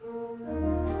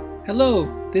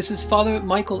Hello, this is Father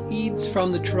Michael Eads from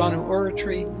the Toronto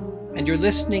Oratory, and you're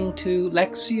listening to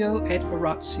Lectio et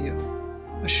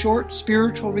Oratio, a short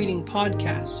spiritual reading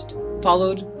podcast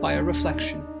followed by a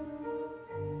reflection.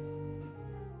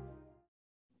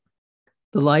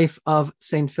 The Life of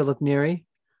St. Philip Neri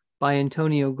by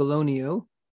Antonio Gallonio,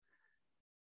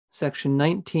 section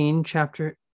 19,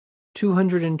 chapter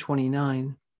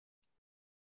 229.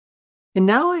 And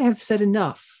now I have said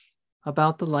enough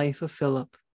about the life of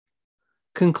Philip,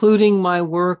 concluding my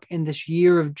work in this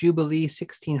year of Jubilee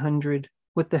 1600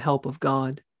 with the help of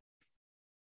God.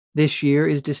 This year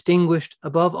is distinguished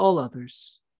above all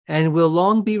others and will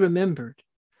long be remembered,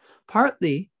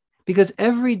 partly because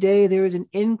every day there is an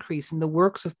increase in the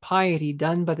works of piety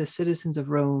done by the citizens of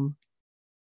Rome,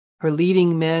 her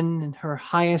leading men and her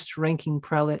highest-ranking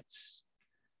prelates,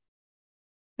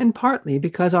 and partly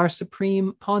because our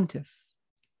Supreme Pontiff,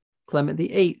 Clement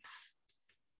VIII,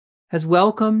 has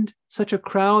welcomed such a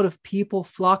crowd of people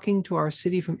flocking to our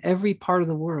city from every part of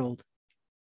the world,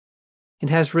 and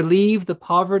has relieved the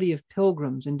poverty of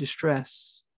pilgrims in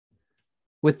distress,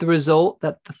 with the result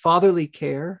that the fatherly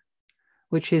care,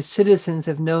 which his citizens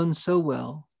have known so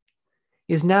well,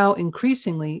 is now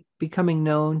increasingly becoming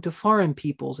known to foreign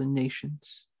peoples and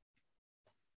nations.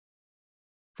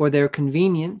 For their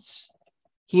convenience,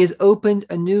 he has opened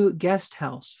a new guest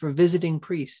house for visiting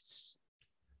priests,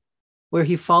 where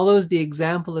he follows the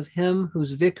example of him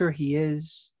whose vicar he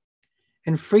is,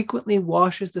 and frequently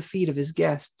washes the feet of his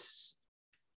guests,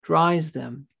 dries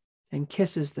them, and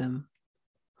kisses them,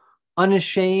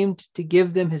 unashamed to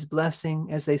give them his blessing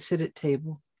as they sit at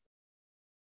table.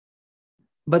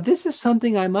 But this is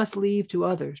something I must leave to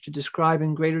others to describe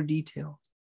in greater detail,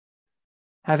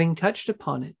 having touched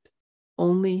upon it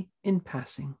only in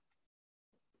passing.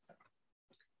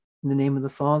 In the name of the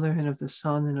Father, and of the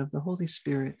Son, and of the Holy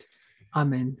Spirit.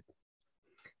 Amen.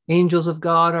 Angels of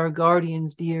God, our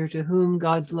guardians dear, to whom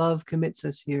God's love commits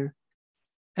us here,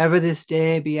 ever this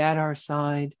day be at our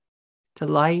side, to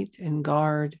light and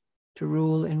guard, to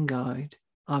rule and guide.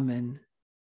 Amen.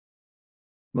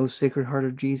 Most Sacred Heart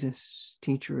of Jesus,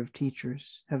 Teacher of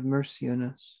teachers, have mercy on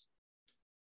us.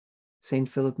 Saint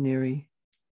Philip Neri,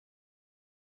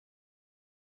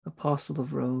 Apostle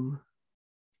of Rome,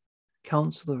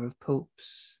 Counselor of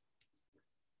Popes,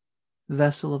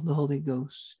 Vessel of the Holy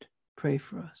Ghost, pray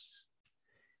for us.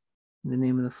 In the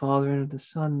name of the Father, and of the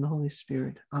Son, and the Holy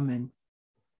Spirit. Amen.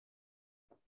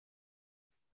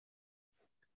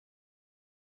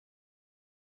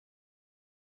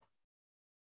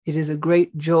 It is a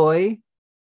great joy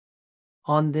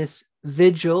on this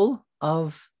vigil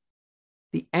of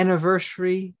the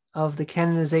anniversary of the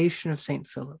canonization of St.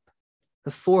 Philip,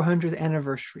 the 400th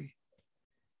anniversary,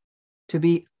 to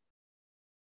be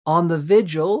on the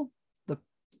vigil,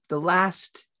 the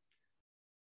last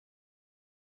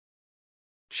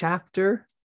chapter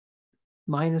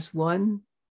 -1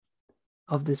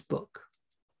 of this book.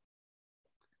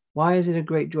 Why is it a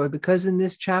great joy? Because in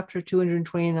this chapter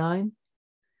 229,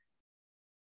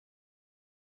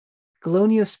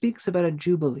 Gallonio speaks about a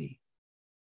jubilee.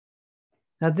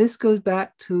 Now, this goes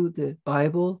back to the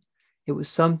Bible. It was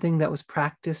something that was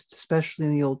practiced, especially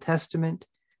in the Old Testament,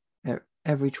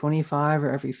 every 25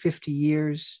 or every 50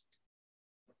 years.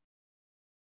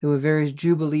 There were various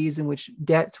jubilees in which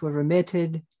debts were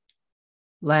remitted,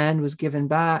 land was given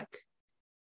back.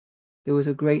 There was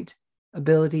a great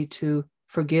ability to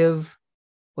forgive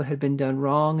what had been done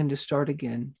wrong and to start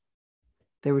again.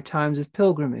 There were times of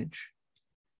pilgrimage.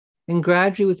 And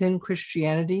gradually within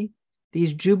Christianity,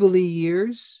 these jubilee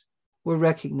years were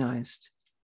recognized.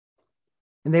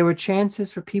 And they were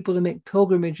chances for people to make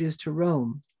pilgrimages to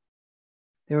Rome.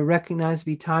 They were recognized to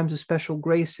be times of special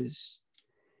graces.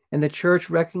 And the church,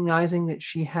 recognizing that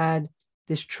she had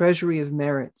this treasury of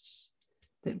merits,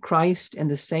 that Christ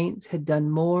and the saints had done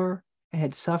more and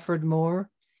had suffered more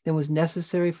than was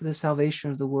necessary for the salvation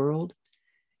of the world.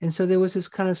 And so there was this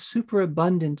kind of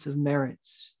superabundance of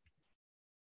merits,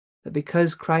 that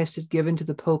because Christ had given to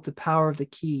the Pope the power of the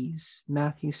keys,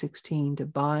 Matthew 16, to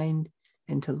bind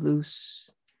and to loose,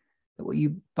 that what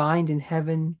you bind in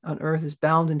heaven on earth is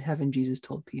bound in heaven, Jesus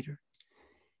told Peter.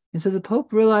 And so the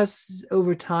Pope realizes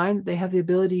over time they have the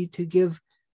ability to give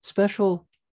special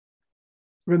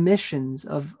remissions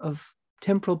of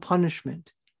temporal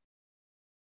punishment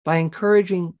by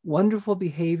encouraging wonderful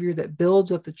behavior that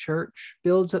builds up the church,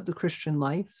 builds up the Christian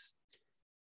life.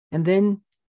 And then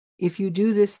if you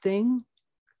do this thing,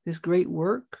 this great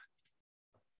work,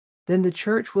 then the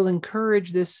church will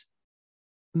encourage this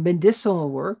medicinal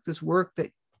work, this work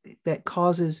that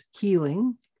causes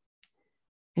healing,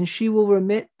 and she will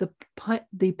remit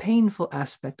the painful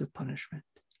aspect of punishment.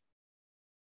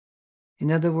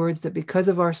 In other words, that because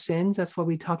of our sins, that's why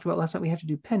we talked about last night, we have to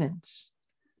do penance.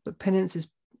 But penance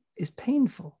is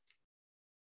painful.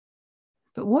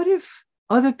 But what if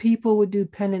other people would do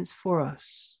penance for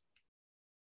us?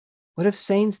 What if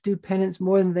saints do penance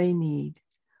more than they need?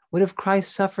 What if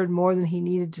Christ suffered more than he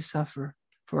needed to suffer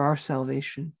for our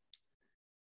salvation?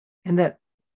 And that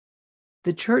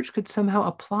the church could somehow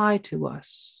apply to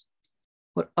us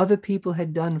what other people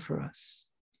had done for us.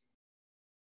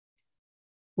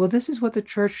 Well, this is what the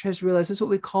church has realized. This is what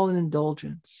we call an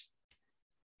indulgence.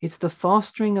 It's the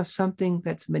fostering of something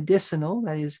that's medicinal,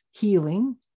 that is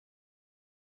healing,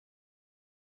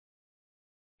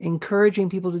 encouraging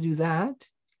people to do that,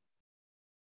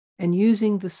 and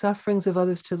using the sufferings of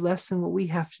others to lessen what we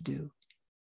have to do,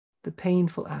 the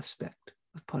painful aspect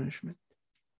of punishment.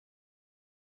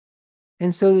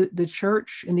 And so the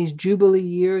church in these Jubilee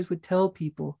years would tell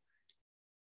people,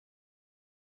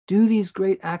 do these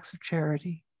great acts of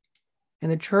charity,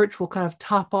 and the church will kind of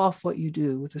top off what you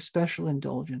do with a special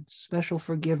indulgence, special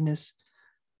forgiveness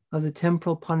of the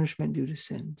temporal punishment due to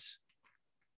sins.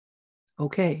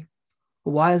 Okay,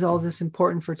 well, why is all this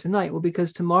important for tonight? Well,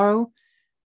 because tomorrow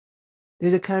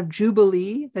there's a kind of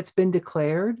jubilee that's been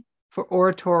declared for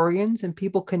Oratorians and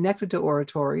people connected to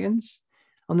Oratorians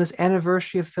on this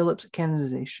anniversary of Philip's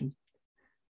canonization.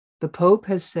 The Pope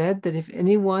has said that if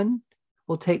anyone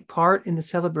will take part in the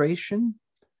celebration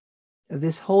of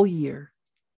this whole year,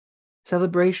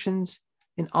 celebrations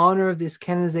in honor of this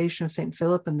canonization of St.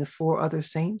 Philip and the four other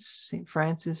saints, St.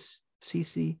 Francis,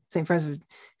 St. Francis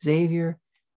Xavier,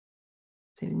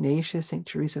 St. Ignatius, St.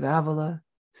 Teresa of Avila,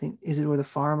 St. Isidore the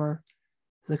Farmer.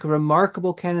 It's like a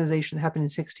remarkable canonization that happened in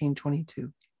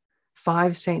 1622.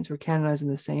 5 saints were canonized in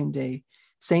the same day.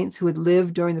 Saints who had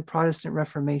lived during the Protestant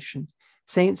Reformation.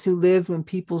 Saints who lived when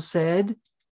people said,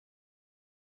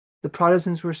 the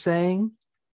Protestants were saying,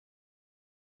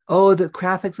 oh, the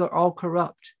Catholics are all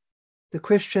corrupt. The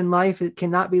Christian life, it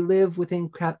cannot be lived within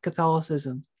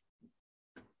Catholicism.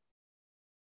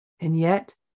 And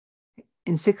yet,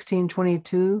 in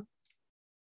 1622,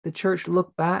 the church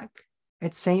looked back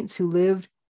at saints who lived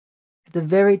at the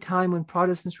very time when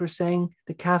Protestants were saying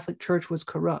the Catholic Church was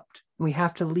corrupt and we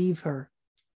have to leave her.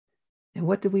 And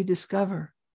what did we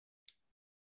discover?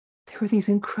 There were these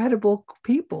incredible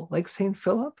people like St.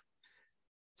 Philip,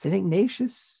 St.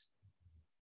 Ignatius.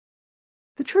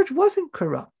 The church wasn't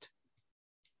corrupt,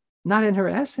 not in her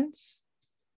essence.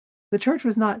 The church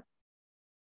was not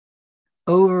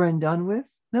over and done with.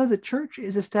 No, the church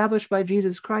is established by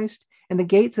Jesus Christ, and the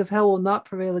gates of hell will not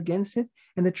prevail against it.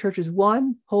 And the church is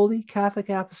one, holy, Catholic,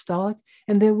 apostolic,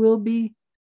 and there will be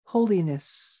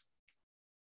holiness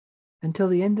until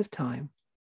the end of time.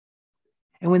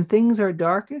 And when things are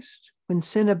darkest, when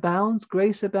sin abounds,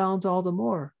 grace abounds all the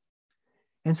more.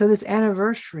 And so this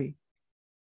anniversary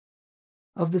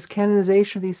of this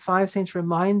canonization of these 5 saints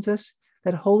reminds us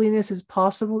that holiness is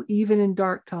possible even in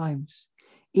dark times.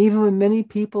 Even when many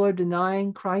people are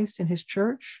denying Christ and his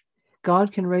church,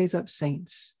 God can raise up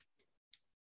saints.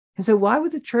 And so why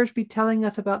would the church be telling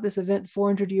us about this event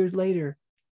 400 years later,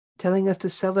 telling us to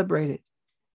celebrate it?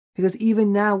 Because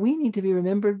even now we need to be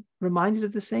reminded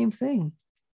of the same thing,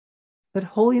 that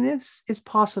holiness is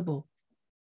possible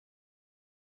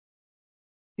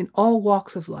in all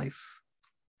walks of life.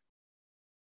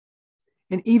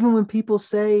 And even when people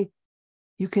say,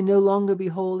 you can no longer be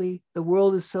holy, the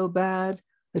world is so bad,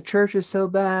 the church is so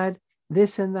bad,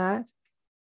 this and that,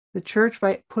 the church,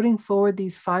 by putting forward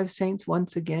these 5 saints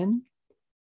once again,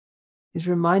 is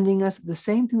reminding us that the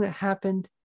same thing that happened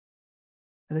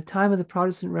at the time of the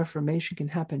Protestant Reformation can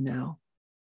happen now.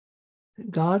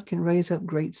 That God can raise up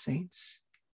great saints.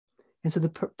 And so the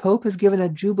Pope has given a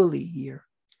Jubilee year.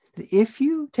 That if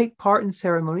you take part in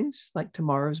ceremonies like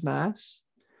tomorrow's Mass,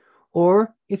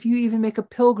 or if you even make a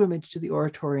pilgrimage to the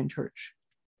Oratorian Church,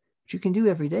 which you can do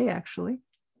every day actually,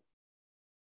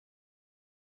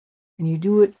 and you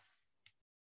do it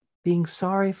being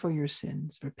sorry for your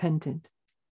sins, repentant,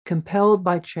 compelled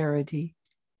by charity,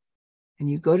 and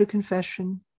you go to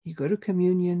confession, you go to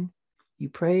communion, you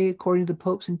pray according to the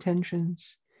Pope's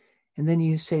intentions, and then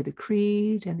you say the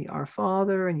Creed and the Our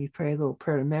Father, and you pray a little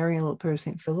prayer to Mary and a little prayer to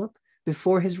St. Philip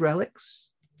before his relics,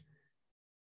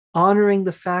 honoring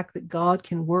the fact that God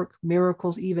can work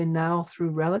miracles even now through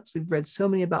relics. We've read so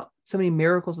many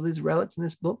miracles of these relics in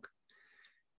this book.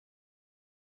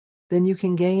 Then you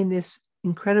can gain this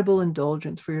incredible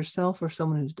indulgence for yourself or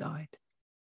someone who's died,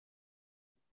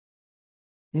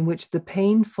 in which the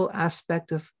painful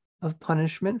aspect of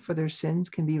punishment for their sins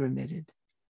can be remitted.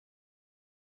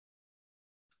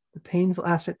 The painful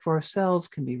aspect for ourselves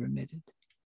can be remitted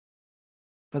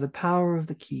by the power of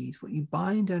the keys. What you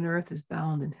bind on earth is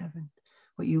bound in heaven.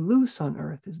 What you loose on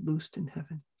earth is loosed in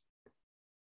heaven.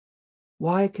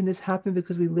 Why can this happen?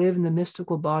 Because we live in the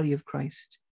mystical body of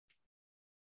Christ.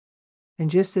 And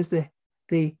just as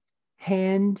the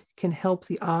hand can help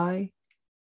the eye,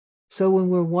 so when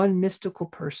we're one mystical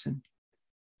person,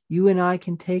 you and I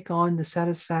can take on the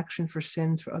satisfaction for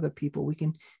sins for other people. We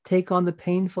can take on the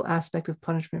painful aspect of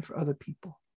punishment for other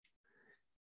people.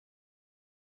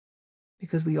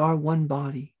 Because we are one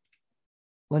body,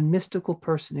 one mystical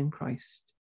person in Christ.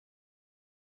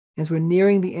 As we're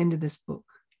nearing the end of this book,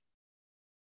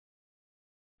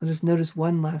 let us notice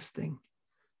one last thing.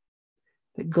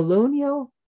 That Gallonio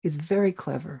is very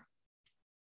clever.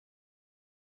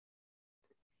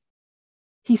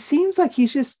 He seems like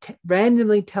he's just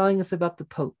randomly telling us about the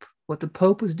Pope, what the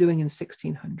Pope was doing in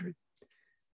 1600.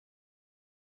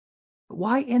 But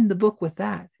why end the book with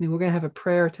that? I mean, we're going to have a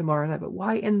prayer tomorrow night, but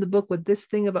why end the book with this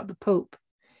thing about the Pope?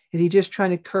 Is he just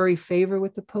trying to curry favor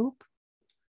with the Pope?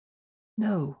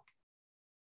 No.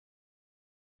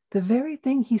 The very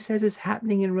thing he says is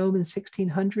happening in Rome in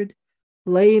 1600,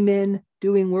 laymen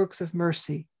doing works of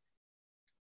mercy.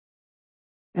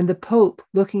 And the Pope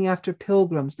looking after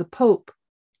pilgrims. The Pope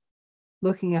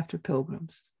looking after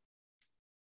pilgrims.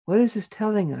 What is this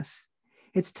telling us?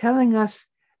 It's telling us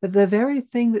that the very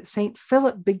thing that St.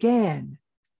 Philip began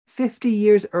 50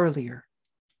 years earlier,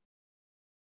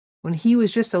 when he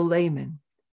was just a layman,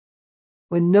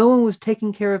 when no one was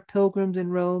taking care of pilgrims in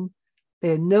Rome, they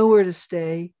had nowhere to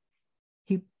stay,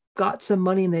 he got some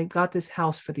money and they got this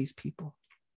house for these people.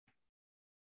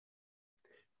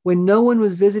 When no one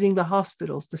was visiting the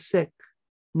hospitals, the sick,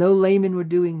 no laymen were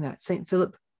doing that. St.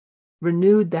 Philip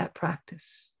renewed that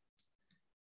practice.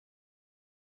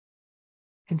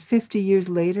 And 50 years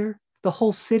later, the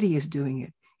whole city is doing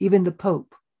it, even the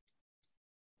Pope.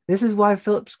 This is why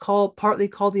Philip's partly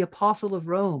called the Apostle of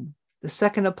Rome, the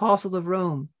second Apostle of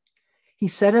Rome. He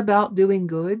set about doing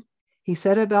good. He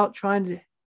set about trying to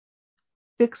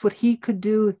fix what he could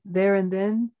do there and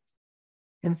then.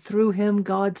 And through him,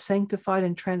 God sanctified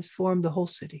and transformed the whole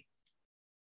city.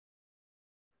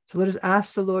 So let us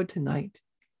ask the Lord tonight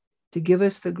to give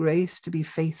us the grace to be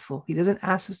faithful. He doesn't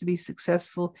ask us to be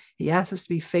successful. He asks us to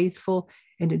be faithful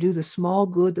and to do the small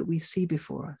good that we see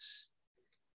before us.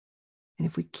 And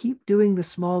if we keep doing the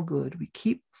small good, we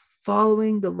keep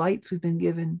following the lights we've been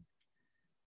given,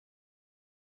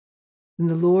 then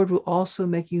the Lord will also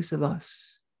make use of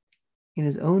us in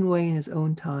his own way, in his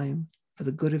own time, for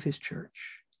the good of his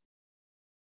church,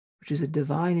 which is a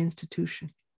divine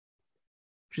institution,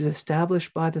 which is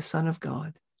established by the Son of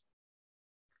God.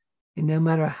 And no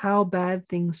matter how bad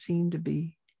things seem to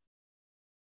be,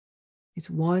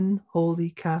 it's one holy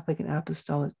Catholic and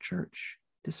Apostolic Church,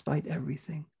 despite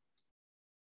everything.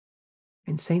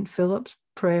 And St. Philip's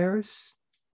prayers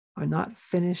are not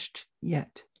finished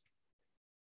yet.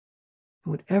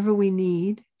 And whatever we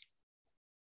need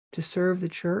to serve the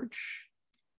church,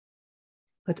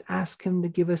 let's ask him to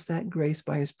give us that grace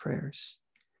by his prayers.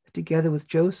 That together with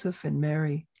Joseph and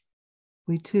Mary,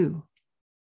 we too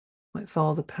might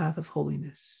follow the path of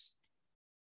holiness.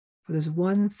 For there's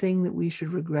one thing that we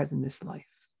should regret in this life.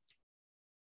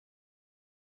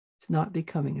 It's not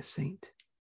becoming a saint.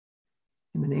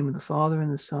 In the name of the Father, and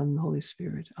the Son, and the Holy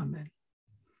Spirit. Amen.